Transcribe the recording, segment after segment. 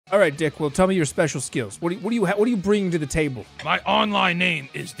All right, Dick. Well, tell me your special skills. What do you bring to the table? My online name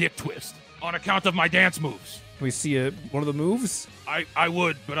is Dick Twist, on account of my dance moves. Can we see one of the moves? I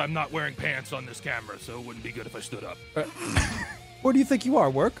would, but I'm not wearing pants on this camera, so it wouldn't be good if I stood up. Where do you think you are,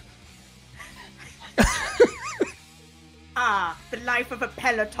 Work? The life of a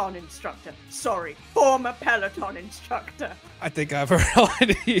Peloton instructor. Sorry, former Peloton instructor. I think I've heard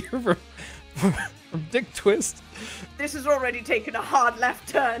already here from Dick Twist. This has already taken a hard left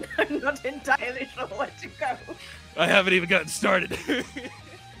turn. I'm not entirely sure where to go. I haven't even gotten started.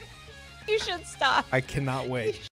 You should stop. I cannot wait.